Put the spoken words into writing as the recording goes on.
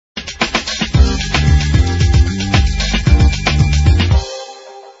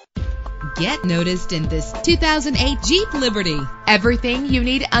Get noticed in this 2008 Jeep Liberty. Everything you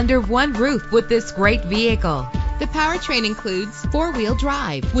need under one roof with this great vehicle. The powertrain includes four-wheel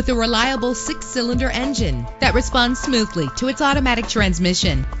drive with a reliable 6-cylinder engine that responds smoothly to its automatic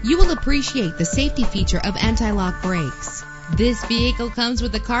transmission. You will appreciate the safety feature of anti-lock brakes. This vehicle comes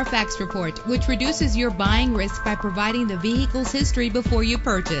with a Carfax report, which reduces your buying risk by providing the vehicle's history before you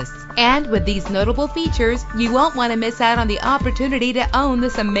purchase. And with these notable features, you won't want to miss out on the opportunity to own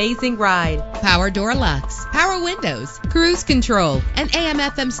this amazing ride. Power door locks, power windows, cruise control, an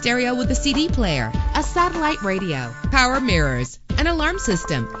AM/FM stereo with a CD player, a satellite radio, power mirrors, an alarm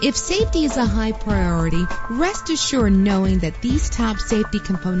system. If safety is a high priority, rest assured knowing that these top safety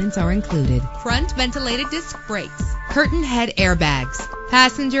components are included. Front ventilated disc brakes, curtain head airbags,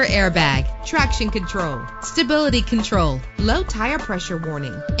 passenger airbag, traction control, stability control, low tire pressure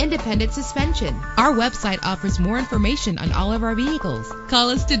warning, independent suspension. Our website offers more information on all of our vehicles. Call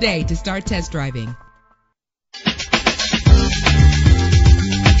us today to start test driving.